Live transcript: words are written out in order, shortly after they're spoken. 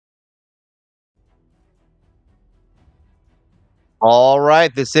All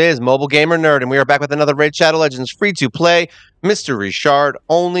right, this is Mobile Gamer Nerd, and we are back with another Raid Shadow Legends free-to-play mystery shard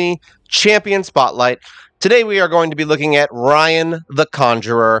only champion spotlight. Today we are going to be looking at Rian the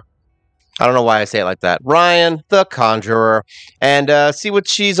Conjurer. I don't know why I say it like that. Rian the Conjurer, and see what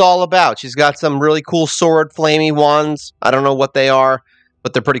she's all about. She's got some really cool sword flamey wands. I don't know what they are,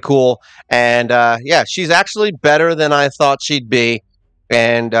 but they're pretty cool. And yeah, she's actually better than I thought she'd be,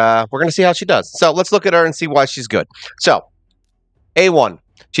 and we're going to see how she does. So let's look at her and see why she's good. So, A1.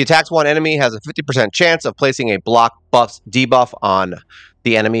 She attacks one enemy, has a 50% chance of placing a block buff debuff on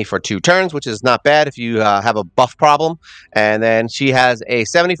the enemy for 2 turns, which is not bad if you have a buff problem. And then she has a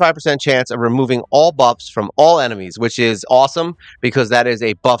 75% chance of removing all buffs from all enemies, which is awesome because that is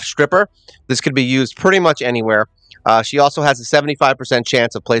a buff stripper. This could be used pretty much anywhere. She also has a 75%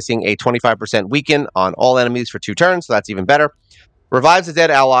 chance of placing a 25% weaken on all enemies for 2 turns, so that's even better. Revives a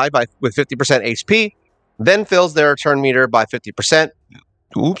dead ally with 50% HP. Then fills their turn meter by 50%.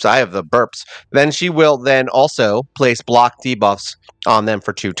 Oops, I have the burps. Then she will then also place block debuffs on them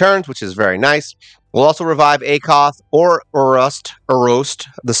for 2 turns, which is very nice. We'll also revive Akoth or Roast,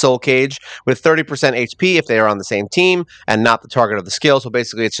 the Soul Cage, with 30% HP if they are on the same team and not the target of the skill. So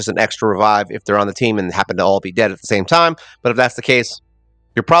basically, it's just an extra revive if they're on the team and happen to all be dead at the same time. But if that's the case,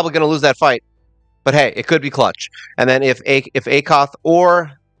 you're probably going to lose that fight. But hey, it could be clutch. And then if Akoth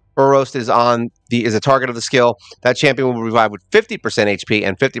or Roast is a target of the skill, that champion will revive with 50% HP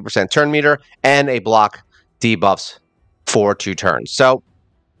and 50% turn meter and a block debuffs for 2 turns. So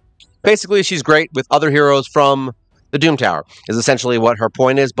basically, she's great with other heroes from the Doom Tower, is essentially what her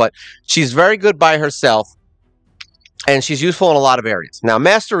point is, but she's very good by herself, and she's useful in a lot of areas. Now,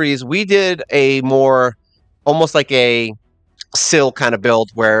 masteries, we did a more, almost like a Syl kind of build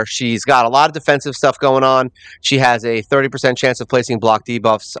where she's got a lot of defensive stuff going on. She has a 30% chance of placing block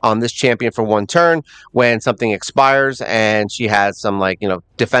debuffs on this champion for 1 turn when something expires, and she has some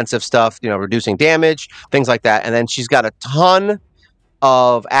defensive stuff, reducing damage, things like that. And then she's got a ton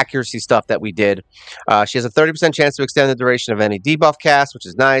of accuracy stuff that we did. She has a 30% chance to extend the duration of any debuff cast, which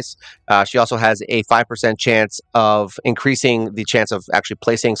is nice. She also has a 5% chance of increasing the chance of actually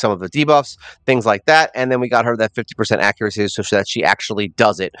placing some of the debuffs, things like that. And then we got her that 50% accuracy so that she actually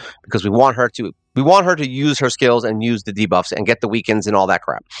does it, because we want her to use her skills and use the debuffs and get the weakens and all that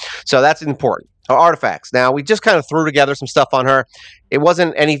crap. So that's important. Her artifacts. Now, we just kind of threw together some stuff on her. It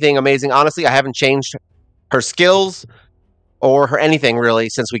wasn't anything amazing. Honestly, I haven't changed her skills or her anything really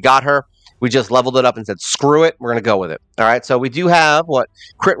since we got her. We just leveled it up and said, screw it, we're going to go with it. All right, so we do have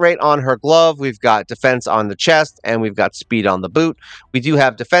crit rate on her glove, we've got defense on the chest, and we've got speed on the boot. We do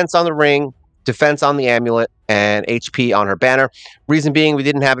have defense on the ring, defense on the amulet, and HP on her banner. Reason being, we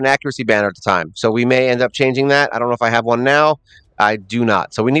didn't have an accuracy banner at the time, so we may end up changing that. I don't know if I have one now. I do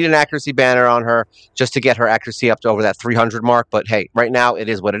not. So we need an accuracy banner on her just to get her accuracy up to over that 300 mark, but hey, right now it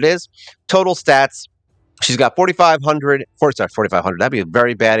is what it is. Total stats. She's got 4,500, that'd be a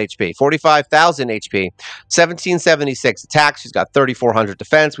very bad HP. 45,000 HP, 1776 attack. She's got 3,400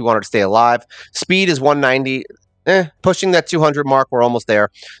 defense. We want her to stay alive. Speed is 190, pushing that 200 mark. We're almost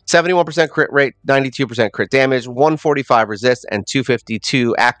there. 71% crit rate, 92% crit damage, 145 resist, and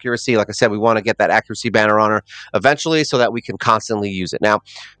 252 accuracy. Like I said, we want to get that accuracy banner on her eventually so that we can constantly use it. Now,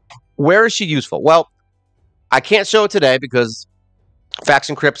 where is she useful? Well, I can't show it today because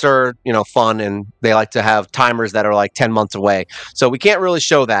faction crypts are, fun, and they like to have timers that are like 10 months away. So we can't really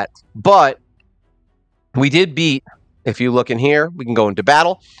show that. But we did beat, if you look in here, we can go into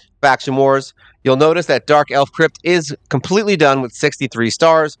battle, faction wars. You'll notice that Dark Elf Crypt is completely done with 63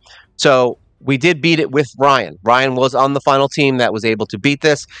 stars. So we did beat it with Rian. Rian was on the final team that was able to beat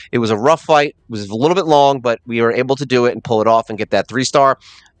this. It was a rough fight. It was a little bit long, but we were able to do it and pull it off and get that 3-star.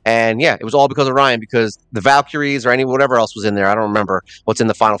 And yeah, it was all because of Rian, because the Valkyries or whatever else was in there, I don't remember what's in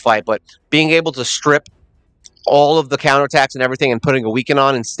the final fight, but being able to strip all of the counterattacks and everything and putting a weaken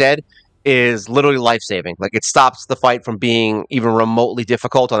on instead is literally life-saving. Like, it stops the fight from being even remotely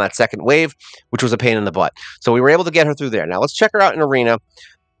difficult on that second wave, which was a pain in the butt. So we were able to get her through there. Now let's check her out in Arena.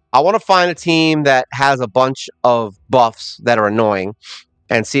 I want to find a team that has a bunch of buffs that are annoying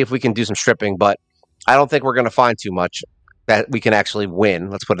and see if we can do some stripping, but I don't think we're going to find too much that we can actually win.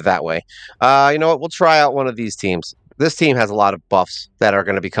 Let's put it that way. You know what? We'll try out one of these teams. This team has a lot of buffs that are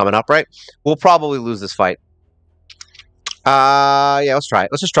going to be coming up, right? We'll probably lose this fight. Yeah, let's try it.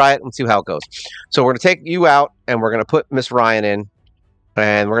 Let's just try it and see how it goes. So we're going to take you out, and we're going to put Miss Rian in,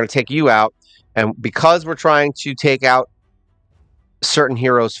 and we're going to take you out. And because we're trying to take out certain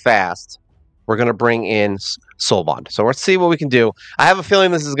heroes fast, we're going to bring in Soulbond. So let's see what we can do. I have a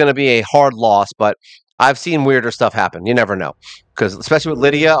feeling this is going to be a hard loss, but I've seen weirder stuff happen. You never know. Because especially with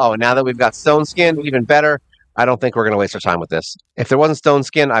Lydia, now that we've got Stone Skin, even better. I don't think we're going to waste our time with this. If there wasn't Stone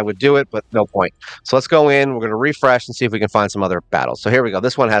Skin, I would do it, but no point. So let's go in. We're going to refresh and see if we can find some other battles. So here we go.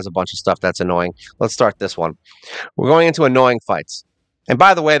 This one has a bunch of stuff that's annoying. Let's start this one. We're going into annoying fights. And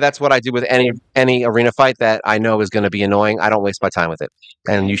by the way, that's what I do with any arena fight that I know is going to be annoying. I don't waste my time with it,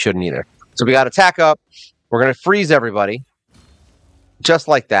 and you shouldn't either. So we got attack up. We're going to freeze everybody, just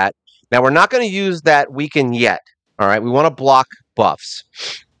like that. Now, we're not going to use that weaken yet, all right? We want to block buffs.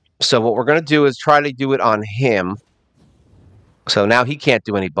 So what we're going to do is try to do it on him. So now he can't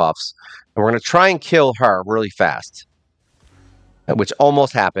do any buffs. And we're going to try and kill her really fast, which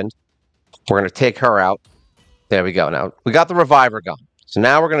almost happened. We're going to take her out. There we go. Now, we got the reviver gun. So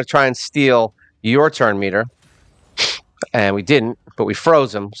now we're going to try and steal your turn meter. And we didn't, but we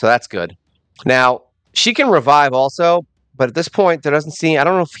froze him, so that's good. Now, she can revive also, but at this point, there doesn't seem... I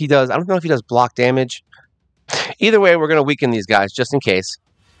don't know if he does block damage. Either way, we're going to weaken these guys just in case.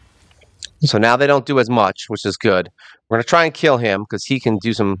 So now they don't do as much, which is good. We're going to try and kill him because he can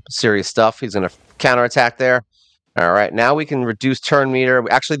do some serious stuff. He's going to counterattack there. All right, now we can reduce turn meter.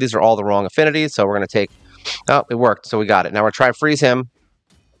 Actually, these are all the wrong affinities, so we're going to take... Oh, it worked, so we got it. Now we're trying to freeze him.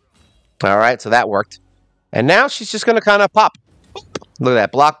 All right, so that worked. And now she's just going to kind of pop. Look at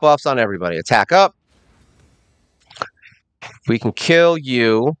that. Block buffs on everybody. Attack up. We can kill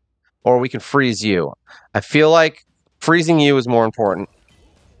you, or we can freeze you. I feel like freezing you is more important.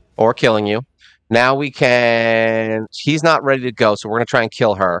 Or killing you. Now we can... He's not ready to go, so we're going to try and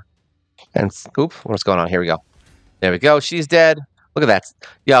kill her. And... Oop, what's going on? Here we go. There we go. She's dead. Look at that.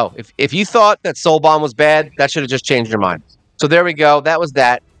 Yo, if you thought that Soul Bomb was bad, that should have just changed your mind. So there we go. That was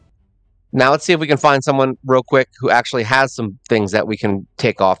that. Now let's see if we can find someone real quick who actually has some things that we can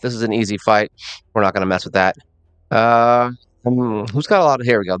take off. This is an easy fight. We're not going to mess with that. Who's got a lot of...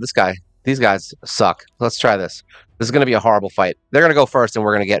 Here we go. This guy. These guys suck. Let's try this. This is going to be a horrible fight. They're going to go first, and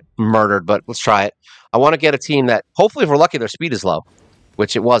we're going to get murdered, but let's try it. I want to get a team that, hopefully, if we're lucky, their speed is low,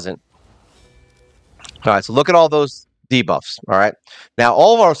 which it wasn't. All right, so look at all those debuffs, all right? Now,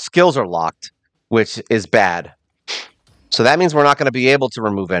 all of our skills are locked, which is bad. So that means we're not going to be able to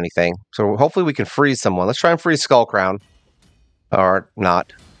remove anything. So hopefully we can freeze someone. Let's try and freeze Skull Crown. Or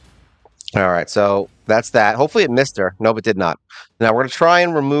not. All right, so that's that. Hopefully it missed her. Nope, it did not. Now, we're going to try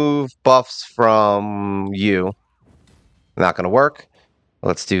and remove buffs from you. Not going to work.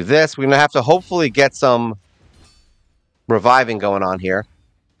 Let's do this. We're going to have to hopefully get some reviving going on here.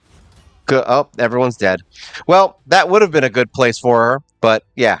 Good. Oh, everyone's dead. Well, that would have been a good place for her. But,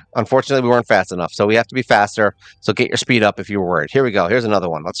 yeah, unfortunately, we weren't fast enough. So we have to be faster. So get your speed up if you were worried. Here we go. Here's another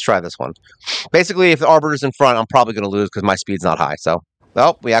one. Let's try this one. Basically, if the Arbiter's in front, I'm probably going to lose because my speed's not high. So,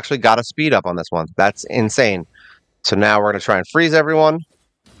 oh, we actually got a speed up on this one. That's insane. So now we're going to try and freeze everyone.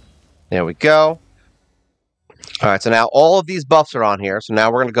 There we go. All right, so now all of these buffs are on here. So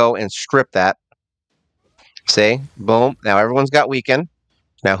now we're going to go and strip that. See? Boom. Now everyone's got weaken.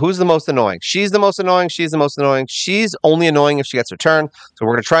 Now, who's the most annoying? She's the most annoying. She's the most annoying. She's only annoying if she gets her turn. So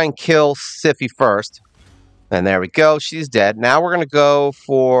we're going to try and kill Siffy first. And there we go. She's dead. Now we're going to go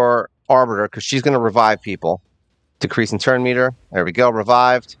for Arbiter because she's going to revive people. Decreasing turn meter. There we go.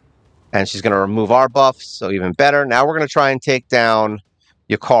 Revived. And she's going to remove our buffs. So even better. Now we're going to try and take down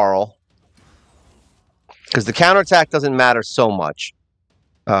Yakarl. Because the counterattack doesn't matter so much.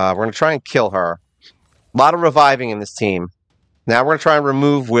 We're going to try and kill her. A lot of reviving in this team. Now we're going to try and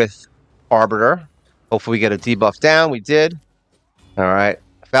remove with Arbiter. Hopefully we get a debuff down. We did. All right.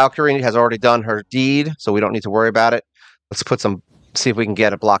 Valkyrie has already done her deed, so we don't need to worry about it. Let's put some... See if we can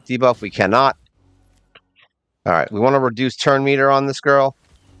get a block debuff. We cannot. All right. We want to reduce turn meter on this girl.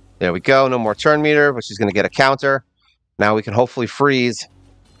 There we go. No more turn meter, but she's going to get a counter. Now we can hopefully freeze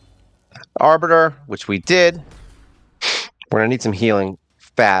Arbiter, which we did. We're going to need some healing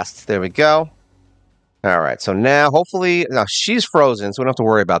fast. There we go. All right, so now hopefully... Now, she's frozen, so we don't have to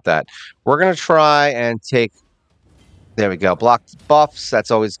worry about that. We're going to try and take... There we go. Block buffs.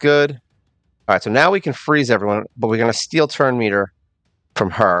 That's always good. All right, so now we can freeze everyone, but we're going to steal turn meter from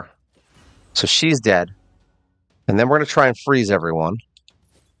her. So she's dead. And then we're going to try and freeze everyone.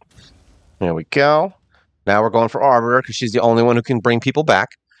 There we go. Now we're going for Arbiter because she's the only one who can bring people back.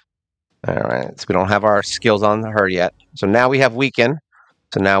 All right, so we don't have our skills on her yet. So now we have weaken.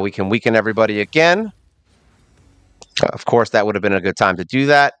 So now we can weaken everybody again. Of course, that would have been a good time to do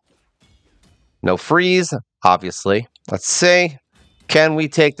that. No freeze, obviously. Let's see. Can we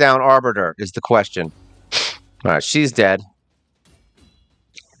take down Arbiter is the question. All right, she's dead.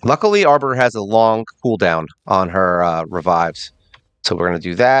 Luckily, Arbiter has a long cooldown on her revives. So we're going to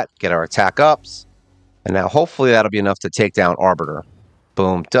do that, get our attack ups. And now hopefully that'll be enough to take down Arbiter.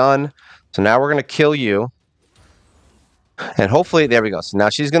 Boom, done. So now we're going to kill you. And hopefully, there we go. So now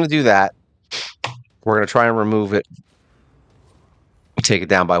she's going to do that. We're going to try and remove it. Take it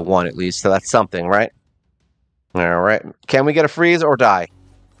down by 1 at least, so that's something, right? All right. Can we get a freeze or die?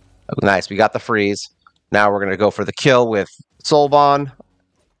 Nice, we got the freeze. Now we're going to go for the kill with Soul Bond.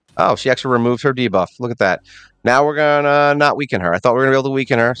 Oh, she actually removed her debuff. Look at that. Now we're going to not weaken her. I thought we were going to be able to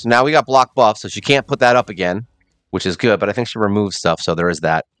weaken her. So now we got block buff, so she can't put that up again, which is good, but I think she removed stuff, so there is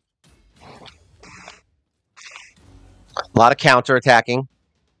that. A lot of counter-attacking,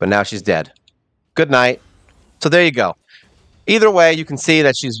 but now she's dead. Good night. So there you go. Either way, you can see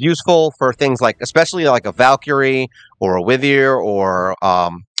that she's useful for things like, especially like a Valkyrie or a Wither or,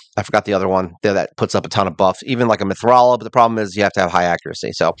 I forgot the other one there that puts up a ton of buffs, even like a Mithrala, but the problem is you have to have high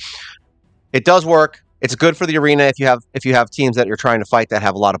accuracy. So it does work. It's good for the arena if you have teams that you're trying to fight that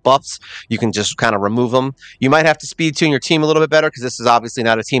have a lot of buffs. You can just kind of remove them. You might have to speed tune your team a little bit better because this is obviously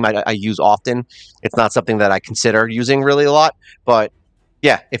not a team I use often. It's not something that I consider using really a lot. But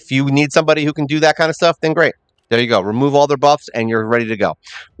yeah, if you need somebody who can do that kind of stuff, then great. There you go. Remove all their buffs and you're ready to go.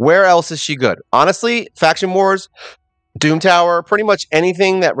 Where else is she good? Honestly, Faction Wars, Doom Tower, pretty much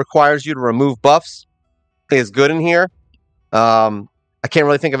anything that requires you to remove buffs is good in here. I can't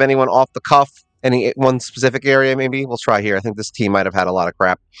really think of anyone off the cuff. Any one specific area, maybe? We'll try here. I think this team might have had a lot of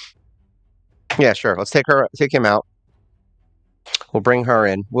crap. Yeah, sure. Let's take him out. We'll bring her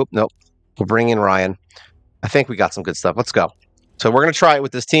in. Whoop, nope. We'll bring in Rian. I think we got some good stuff. Let's go. So we're going to try it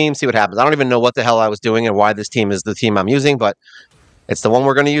with this team, see what happens. I don't even know what the hell I was doing and why this team is the team I'm using, but it's the one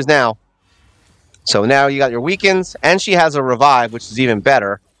we're going to use now. So now you got your weakens, and she has a revive, which is even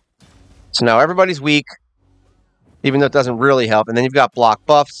better. So now everybody's weak, even though it doesn't really help. And then you've got block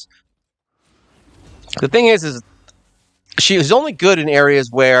buffs. The thing is she is only good in areas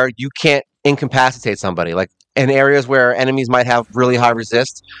where you can't incapacitate somebody, like in areas where enemies might have really high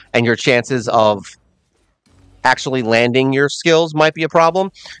resist, and your chances of actually landing your skills might be a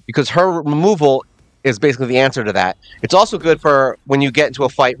problem, because her removal is basically the answer to that. It's also good for when you get into a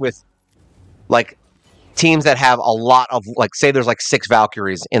fight with like teams that have a lot of, like, say there's like 6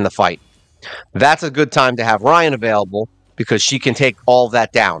 Valkyries in the fight. That's a good time to have Rian available because she can take all of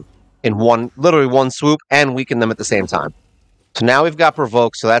that down in literally one swoop and weaken them at the same time. So now we've got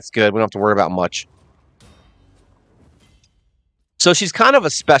Provoke, so that's good. We don't have to worry about much. So she's kind of a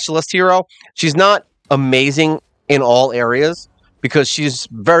specialist hero. She's not amazing in all areas because she's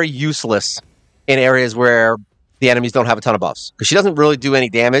very useless in areas where the enemies don't have a ton of buffs. Because she doesn't really do any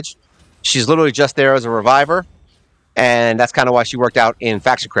damage. She's literally just there as a reviver. And that's kind of why she worked out in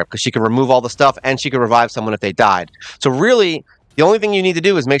Faction Crypt, because she can remove all the stuff and she can revive someone if they died. So really, the only thing you need to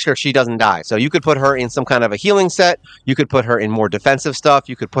do is make sure she doesn't die. So you could put her in some kind of a healing set. You could put her in more defensive stuff.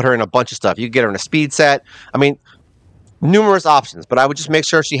 You could put her in a bunch of stuff. You could get her in a speed set. I mean, numerous options, but I would just make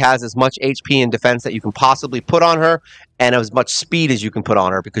sure she has as much HP and defense that you can possibly put on her and as much speed as you can put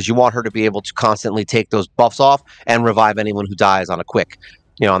on her, because you want her to be able to constantly take those buffs off and revive anyone who dies on a quick,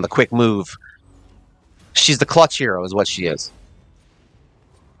 on the quick move. She's the clutch hero is what she is.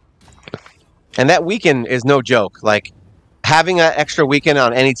 And that weaken is no joke. Like, having an extra weaken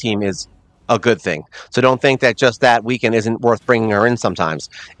on any team is a good thing. So don't think that just that weaken isn't worth bringing her in sometimes.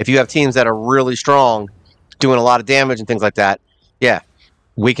 If you have teams that are really strong, doing a lot of damage and things like that, yeah,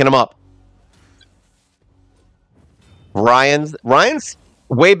 weaken them up. Ryan's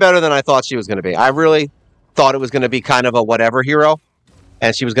way better than I thought she was going to be. I really thought it was going to be kind of a whatever hero,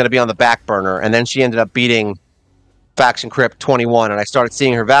 and she was going to be on the back burner, and then she ended up beating Faction Crypt 21, and I started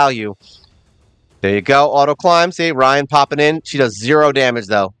seeing her value. There you go, auto climb. See, Rian popping in. She does 0 damage,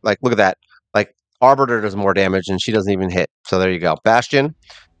 though. Like, look at that. Like, Arbiter does more damage, and she doesn't even hit. So there you go. Bastion.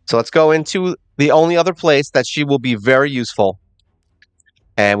 So let's go into the only other place that she will be very useful.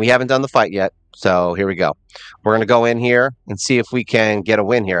 And we haven't done the fight yet. So here we go. We're going to go in here and see if we can get a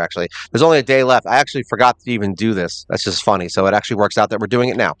win here, actually. There's only a day left. I actually forgot to even do this. That's just funny. So it actually works out that we're doing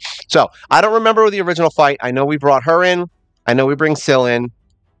it now. So I don't remember the original fight. I know we brought her in. I know we bring Syl in.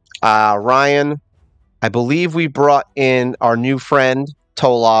 Rian, I believe we brought in our new friend,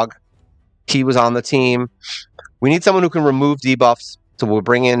 Tolog. He was on the team. We need someone who can remove debuffs. So we'll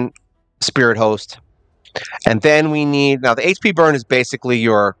bring in Spirit Host. And then we need... Now, the HP burn is basically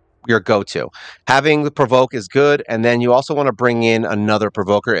your go-to. Having the Provoke is good, and then you also want to bring in another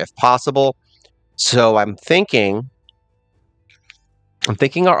Provoker if possible. So I'm thinking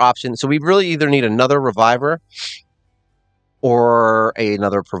our option... So we really either need another Reviver or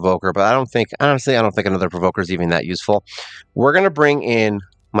another Provoker, but honestly, I don't think another Provoker is even that useful. We're going to bring in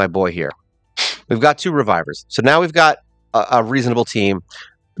my boy here. We've got 2 Revivers. So now we've got a reasonable team.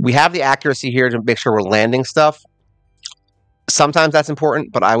 We have the accuracy here to make sure we're landing stuff. Sometimes that's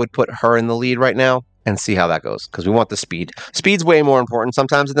important, but I would put her in the lead right now. and see how that goes, because we want the speed. Speed's way more important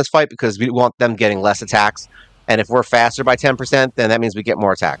sometimes in this fight because we want them getting less attacks. And if we're faster by 10%, then that means we get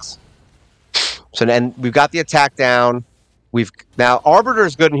more attacks. So then we've got the attack down. Now Arbiter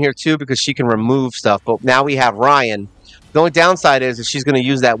is good in here too because she can remove stuff. But now we have Rian. The only downside is she's going to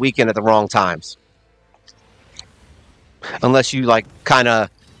use that weekend at the wrong times, unless you like kind of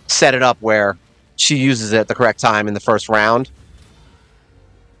set it up where she uses it at the correct time in the first round.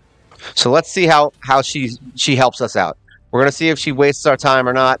 So let's see how she helps us out. We're going to see if she wastes our time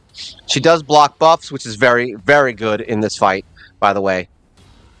or not. She does block buffs, which is very, very good in this fight, by the way.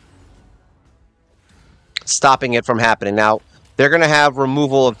 Stopping it from happening. Now, they're going to have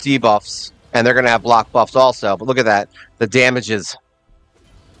removal of debuffs, and they're going to have block buffs also. But look at that. The damages.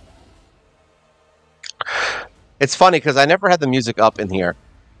 It's funny because I never had the music up in here,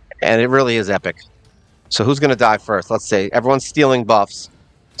 and it really is epic. So who's going to die first? Let's see. Everyone's stealing buffs.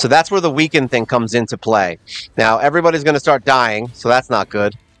 So that's where the weaken thing comes into play. Now, everybody's going to start dying, so that's not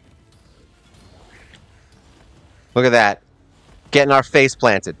good. Look at that. Getting our face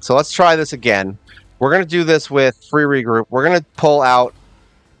planted. So let's try this again. We're going to do this with free regroup. We're going to pull out...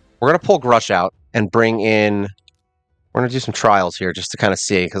 We're going to pull Grush out and bring in... We're going to do some trials here just to kind of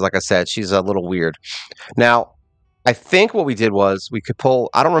see, because like I said, she's a little weird. Now, I think what we did was we could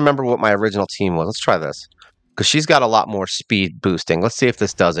pull... I don't remember what my original team was. Let's try this. Because she's got a lot more speed boosting. Let's see if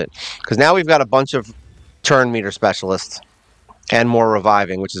this does it. Because now we've got a bunch of turn meter specialists and more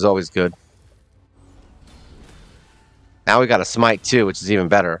reviving, which is always good. Now we got a smite too, which is even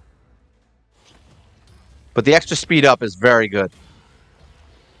better. But the extra speed up is very good.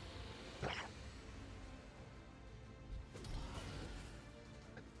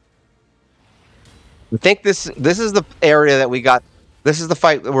 I think this is the area that we got. This is the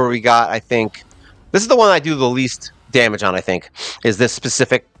fight where we got, I think... This is the one I do the least damage on, I think, is this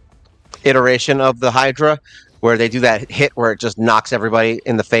specific iteration of the Hydra, where they do that hit where it just knocks everybody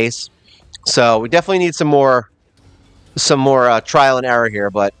in the face. So we definitely need some more trial and error here.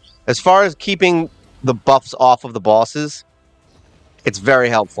 But as far as keeping the buffs off of the bosses, it's very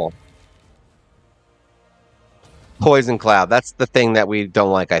helpful. Poison Cloud, that's the thing that we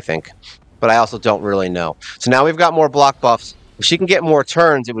don't like, I think. But I also don't really know. So now we've got more block buffs. If she can get more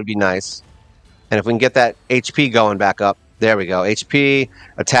turns, it would be nice. And if we can get that HP going back up, there we go. HP,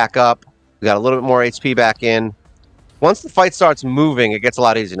 attack up. We got a little bit more HP back in. Once the fight starts moving, it gets a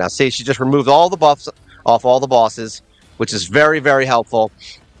lot easier. Now, see, she just removed all the buffs off all the bosses, which is very, very helpful.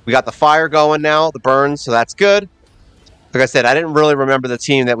 We got the fire going now, the burns, so that's good. Like I said, I didn't really remember the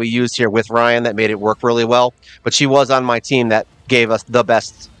team that we used here with Rian that made it work really well, but she was on my team that gave us the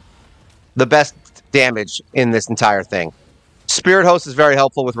best damage in this entire thing. Spirit Host is very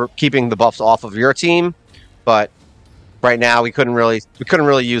helpful with keeping the buffs off of your team, but right now we couldn't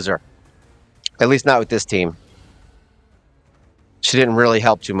really use her. At least not with this team. She didn't really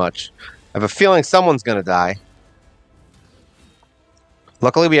help too much. I have a feeling someone's going to die.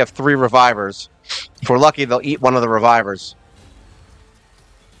 Luckily, we have 3 revivers. If we're lucky, they'll eat one of the revivers.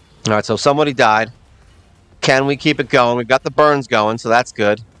 All right, so somebody died. Can we keep it going? We've got the burns going, so that's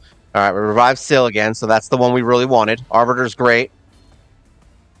good. All right, we revived Syl again, so that's the one we really wanted. Arbiter's great.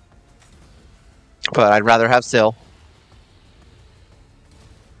 But I'd rather have Syl.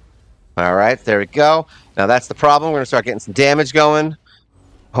 All right, there we go. Now that's the problem. We're going to start getting some damage going.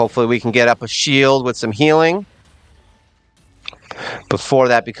 Hopefully we can get up a shield with some healing before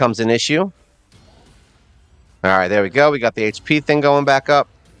that becomes an issue. All right, there we go. We got the HP thing going back up.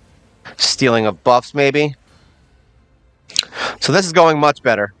 Stealing of buffs, maybe. So this is going much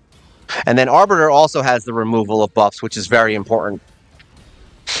better. And then Arbiter also has the removal of buffs, which is very important.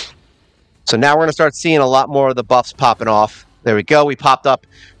 So now we're going to start seeing a lot more of the buffs popping off. There we go. We popped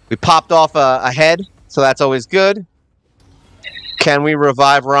off a head, so that's always good. Can we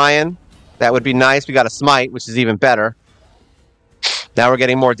revive Rian? That would be nice. We got a smite, which is even better. Now we're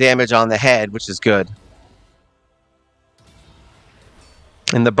getting more damage on the head, which is good.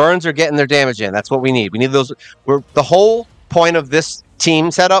 And the burns are getting their damage in. That's what we need. We need those. The whole point of this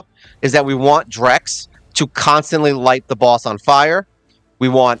team setup is that we want Drex to constantly light the boss on fire. We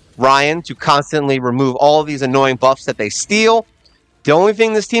want Rian to constantly remove all of these annoying buffs that they steal. The only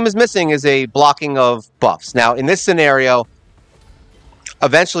thing this team is missing is a blocking of buffs. Now, in this scenario,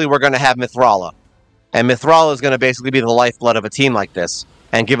 eventually we're going to have Mithrala. And Mithrala is going to basically be the lifeblood of a team like this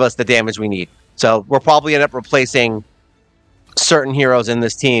and give us the damage we need. So we'll probably end up replacing certain heroes in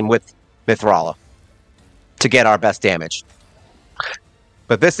this team with Mithrala to get our best damage.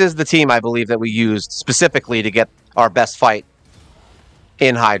 But this is the team, I believe, that we used specifically to get our best fight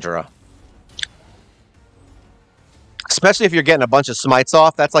in Hydra. Especially if you're getting a bunch of smites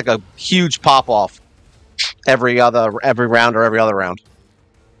off, that's like a huge pop-off every round or every other round.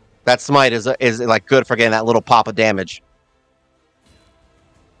 That smite is like good for getting that little pop of damage.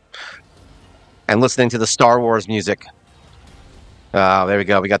 And listening to the Star Wars music. Oh, there we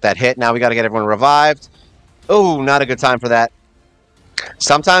go. We got that hit. Now we got to get everyone revived. Oh, not a good time for that.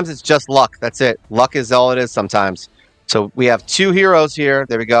 Sometimes it's just luck. That's it. Luck is all it is sometimes. So we have 2 heroes here.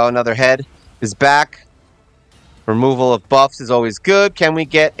 There we go. Another head is back. Removal of buffs is always good. Can we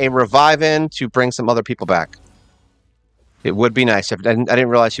get a revive in to bring some other people back? It would be nice. I didn't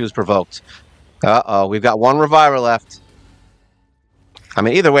realize she was provoked. Uh-oh. We've got 1 reviver left. I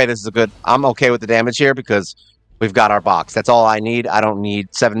mean, either way, this is a good... I'm okay with the damage here because we've got our box. That's all I need. I don't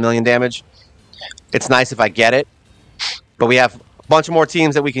need 7 million damage. It's nice if I get it. But we have a bunch of more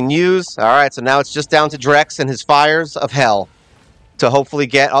teams that we can use. All right, so now it's just down to Drex and his fires of hell to hopefully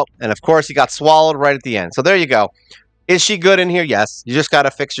get... Oh, and of course, he got swallowed right at the end. So there you go. Is she good in here? Yes. You just got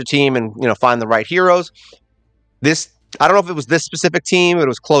to fix your team and, you know, find the right heroes. This... I don't know if it was this specific team, but it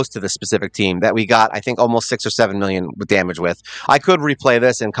was close to this specific team that we got, I think, almost 6 or 7 million with damage with. I could replay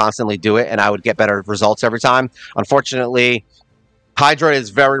this and constantly do it, and I would get better results every time. Unfortunately, Hydra is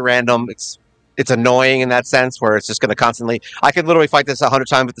very random. It's annoying in that sense where it's just going to constantly... I could literally fight this 100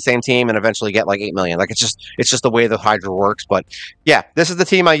 times with the same team and eventually get like 8 million. Like, it's just the way the Hydra works. But yeah, this is the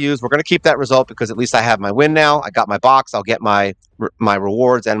team I use. We're going to keep that result because at least I have my win now. I got my box. I'll get my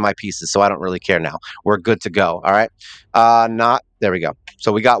rewards and my pieces, so I don't really care now. We're good to go. All right. There we go.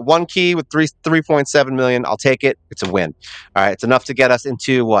 So we got 1 key with 3.7 million. I'll take it. It's a win. All right. It's enough to get us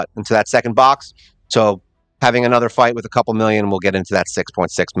into what? Into that second box. So having another fight with a couple million, we'll get into that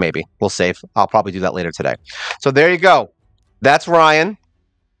 6.6 maybe. We'll save. I'll probably do that later today. So there you go. That's Rian.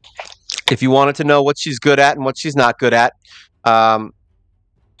 If you wanted to know what she's good at and what she's not good at,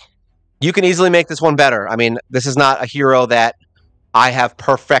 you can easily make this one better. I mean, this is not a hero that I have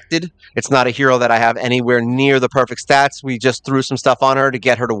perfected. It's not a hero that I have anywhere near the perfect stats. We just threw some stuff on her to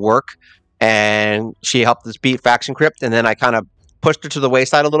get her to work, and she helped us beat Faction Crypt, and then I kind of pushed her to the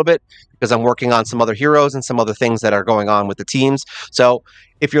wayside a little bit because I'm working on some other heroes and some other things that are going on with the teams. So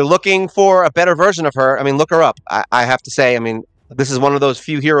if you're looking for a better version of her, I mean, look her up. I have to say, I mean, this is one of those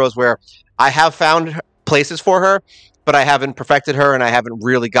few heroes where I have found places for her, but I haven't perfected her, and I haven't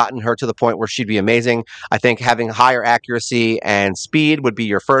really gotten her to the point where she'd be amazing. I think having higher accuracy and speed would be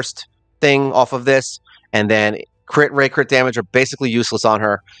your first thing off of this, and then crit rate, crit damage are basically useless on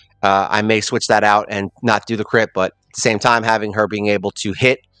her. I may switch that out and not do the crit, but at the same time, having her being able to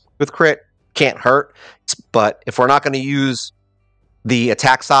hit with crit can't hurt. But if we're not going to use the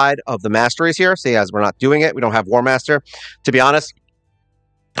attack side of the masteries here, see, as we're not doing it, we don't have War Master. To be honest,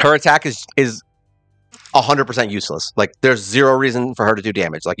 her attack is 100% useless. Like, there's zero reason for her to do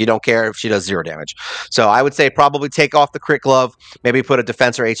damage. Like, you don't care if she does 0 damage. So I would say probably take off the crit glove, maybe put a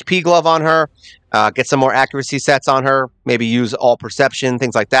defense or HP glove on her, get some more accuracy sets on her, maybe use all perception,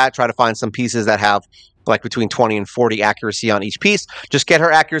 things like that. Try to find some pieces that have like between 20 and 40 accuracy on each piece. Just get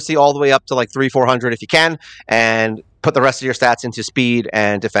her accuracy all the way up to like 300-400 if you can, and put the rest of your stats into speed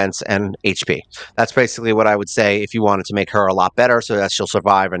and defense and HP. That's basically what I would say if you wanted to make her a lot better so that she'll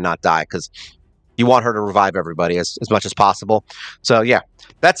survive and not die, because you want her to revive everybody as much as possible. So yeah,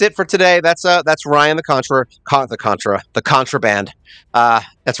 that's it for today. That's Rian the Contraband.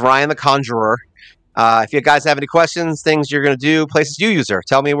 That's Rian the Conjurer. If you guys have any questions, things you're going to do, places you use her,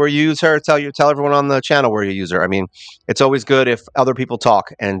 tell me where you use her. Tell everyone on the channel where you use her. I mean, it's always good if other people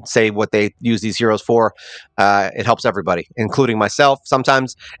talk and say what they use these heroes for. It helps everybody, including myself.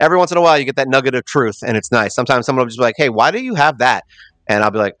 Sometimes, every once in a while, you get that nugget of truth, and it's nice. Sometimes someone will just be like, hey, why do you have that? And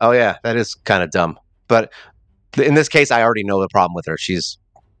I'll be like, oh yeah, that is kind of dumb. But in this case, I already know the problem with her. She's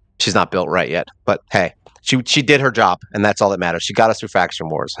not built right yet. But hey, she did her job, and that's all that matters. She got us through Faction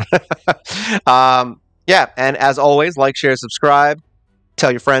Wars. Yeah, and as always, like, share, subscribe.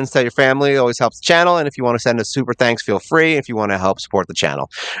 Tell your friends, tell your family. It always helps the channel. And if you want to send us super thanks, feel free. If you want to help support the channel.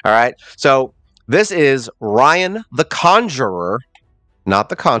 All right. So this is Rian the Conjurer, not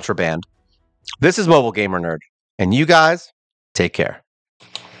the Contraband. This is Mobile Gamer Nerd. And you guys, take care.